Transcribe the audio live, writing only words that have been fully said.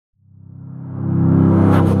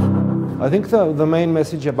I think the main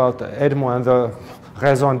message about EDMO and the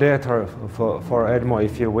raison d'etre for EDMO,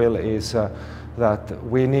 if you will, is that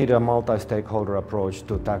we need a multi-stakeholder approach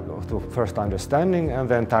to first understanding and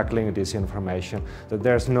then tackling disinformation. That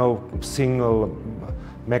there's no single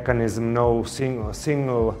mechanism, no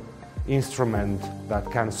single instrument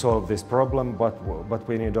that can solve this problem, but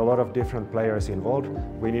we need a lot of different players involved.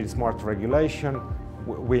 We need smart regulation,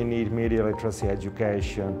 we need media literacy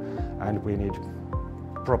education, and we need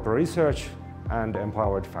proper research and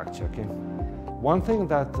empowered fact-checking. One thing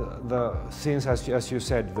that since, as you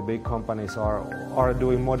said, the big companies are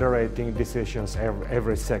doing moderating decisions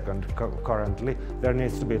every second currently, there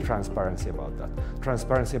needs to be transparency about that.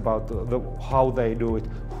 Transparency about how they do it,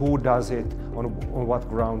 who does it, on what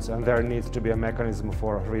grounds, and there needs to be a mechanism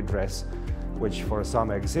for redress, which for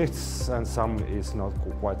some exists and some is not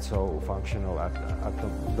quite so functional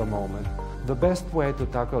at the moment. The best way to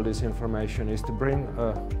tackle disinformation is to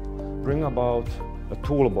bring about a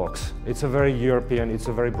toolbox. It's a very European, it's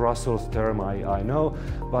a very Brussels term, I know,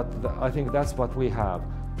 but I think that's what we have.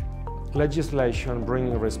 Legislation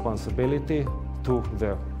bringing responsibility to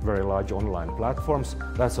the very large online platforms.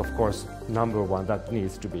 That's of course number one, that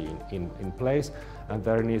needs to be in place, and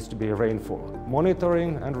there needs to be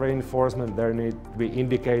monitoring and reinforcement. There need to be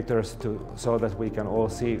indicators so that we can all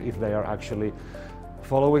see if they are actually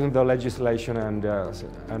following the legislation and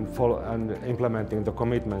implementing the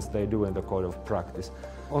commitments they do in the code of practice.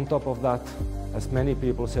 On top of that, as many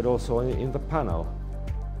people said also in the panel,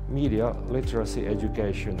 media literacy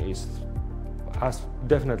education is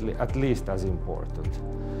definitely at least as important,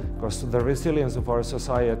 because the resilience of our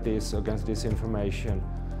societies against disinformation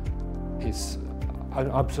is an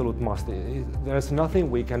absolute must. There's nothing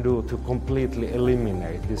we can do to completely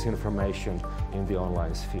eliminate disinformation in the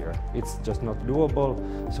online sphere. It's just not doable,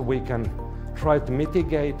 so we can try to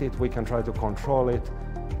mitigate it, we can try to control it,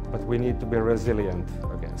 but we need to be resilient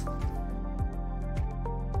against it.